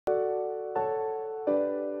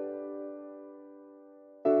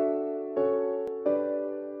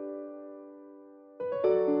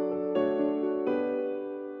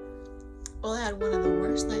one of the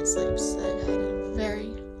worst night's sleeps that I've had in a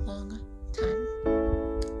very long time.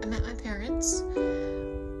 I'm at my parents'.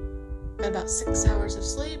 Got about 6 hours of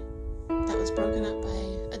sleep. That was broken up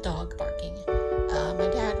by a dog barking. My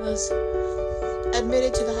dad was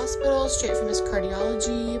admitted to the hospital straight from his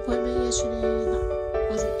cardiology appointment yesterday.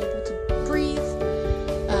 Wasn't able to breathe.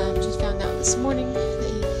 Just found out this morning that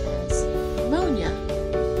he has pneumonia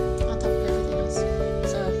on top of everything else.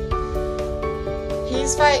 So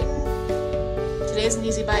he's fighting. Today's an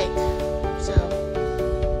easy bike. So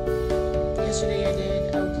yesterday I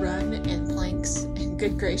did a run and planks, and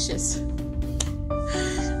good gracious,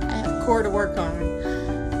 I have core to work on.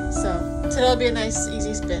 So today'll be a nice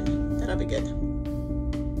easy spin. That'll be good.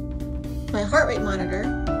 My heart rate monitor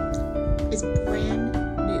is brand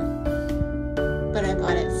new, but I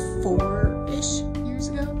bought it 4-ish years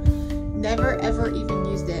ago. Never ever even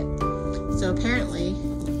used it. So apparently,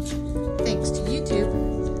 thanks to YouTube,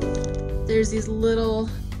 there's these little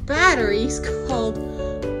batteries called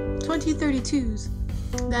 2032s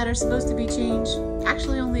that are supposed to be changed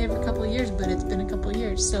actually only every couple of years, but it's been a couple of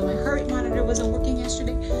years. So my heart rate monitor wasn't working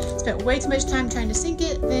yesterday. Spent way too much time trying to sync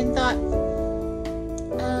it, then thought,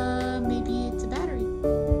 maybe it's a battery,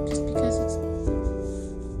 just because it's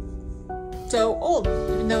so old,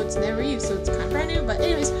 even though it's never used, so it's kind of brand new. But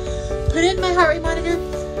anyways, put in my heart rate monitor,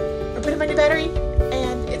 or put in my new battery,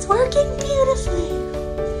 and it's working beautifully.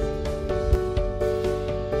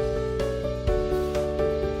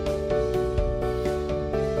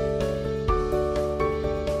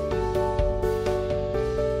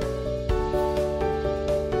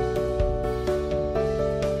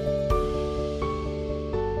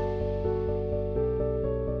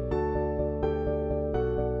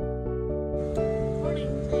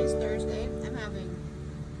 Today's Thursday. I'm having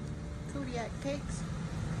Kodiak cakes.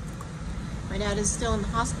 My dad is still in the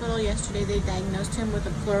hospital. Yesterday they diagnosed him with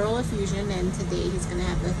a pleural effusion, and today he's going to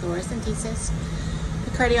have the thoracentesis.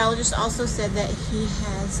 The cardiologist also said that he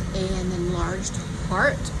has an enlarged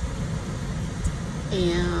heart,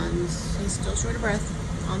 and he's still short of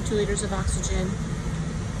breath, on 2 liters of oxygen.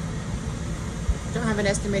 Don't have an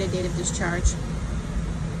estimated date of discharge.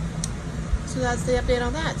 So that's the update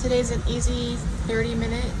on that. Today's an easy 30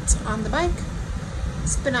 minutes on the bike,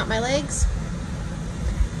 spin out my legs,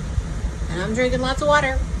 and I'm drinking lots of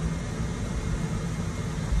water.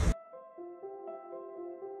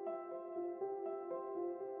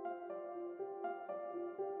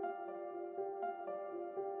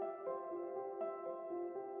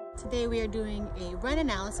 Today we are doing a run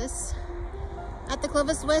analysis at the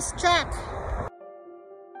Clovis West track.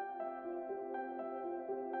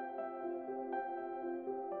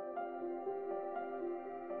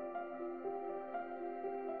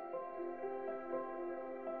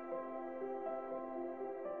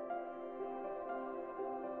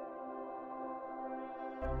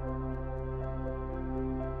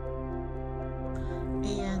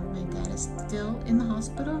 And my dad is still in the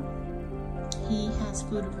hospital. He has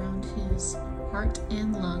fluid around his heart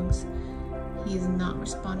and lungs. He is not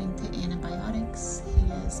responding to antibiotics. He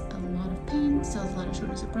has a lot of pain, still has a lot of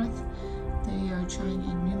shortness of breath. They are trying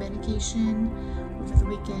a new medication over the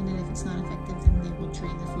weekend, and if it's not effective, then they will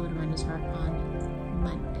drain the fluid around his heart on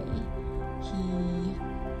Monday.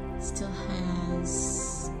 He still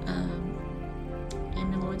has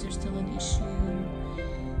amyloids are still an issue.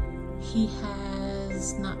 He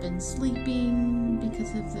has not been sleeping because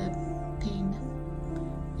of the pain,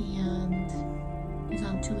 and he's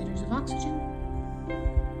on 2 liters of oxygen.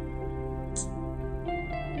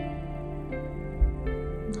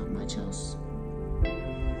 Not much else.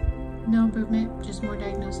 No improvement, just more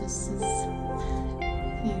diagnoses.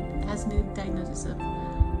 He has a new diagnosis of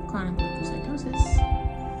chronic leukocytosis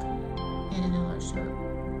and an enlarged heart.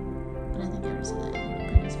 But I think I already said that in the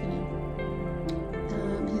previous video.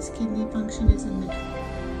 His kidney function is now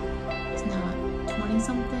at 20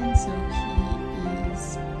 something, so he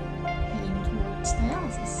is heading towards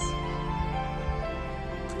dialysis.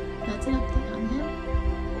 That's an update on him,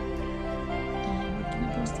 and we're going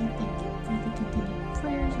to post it. Thank you.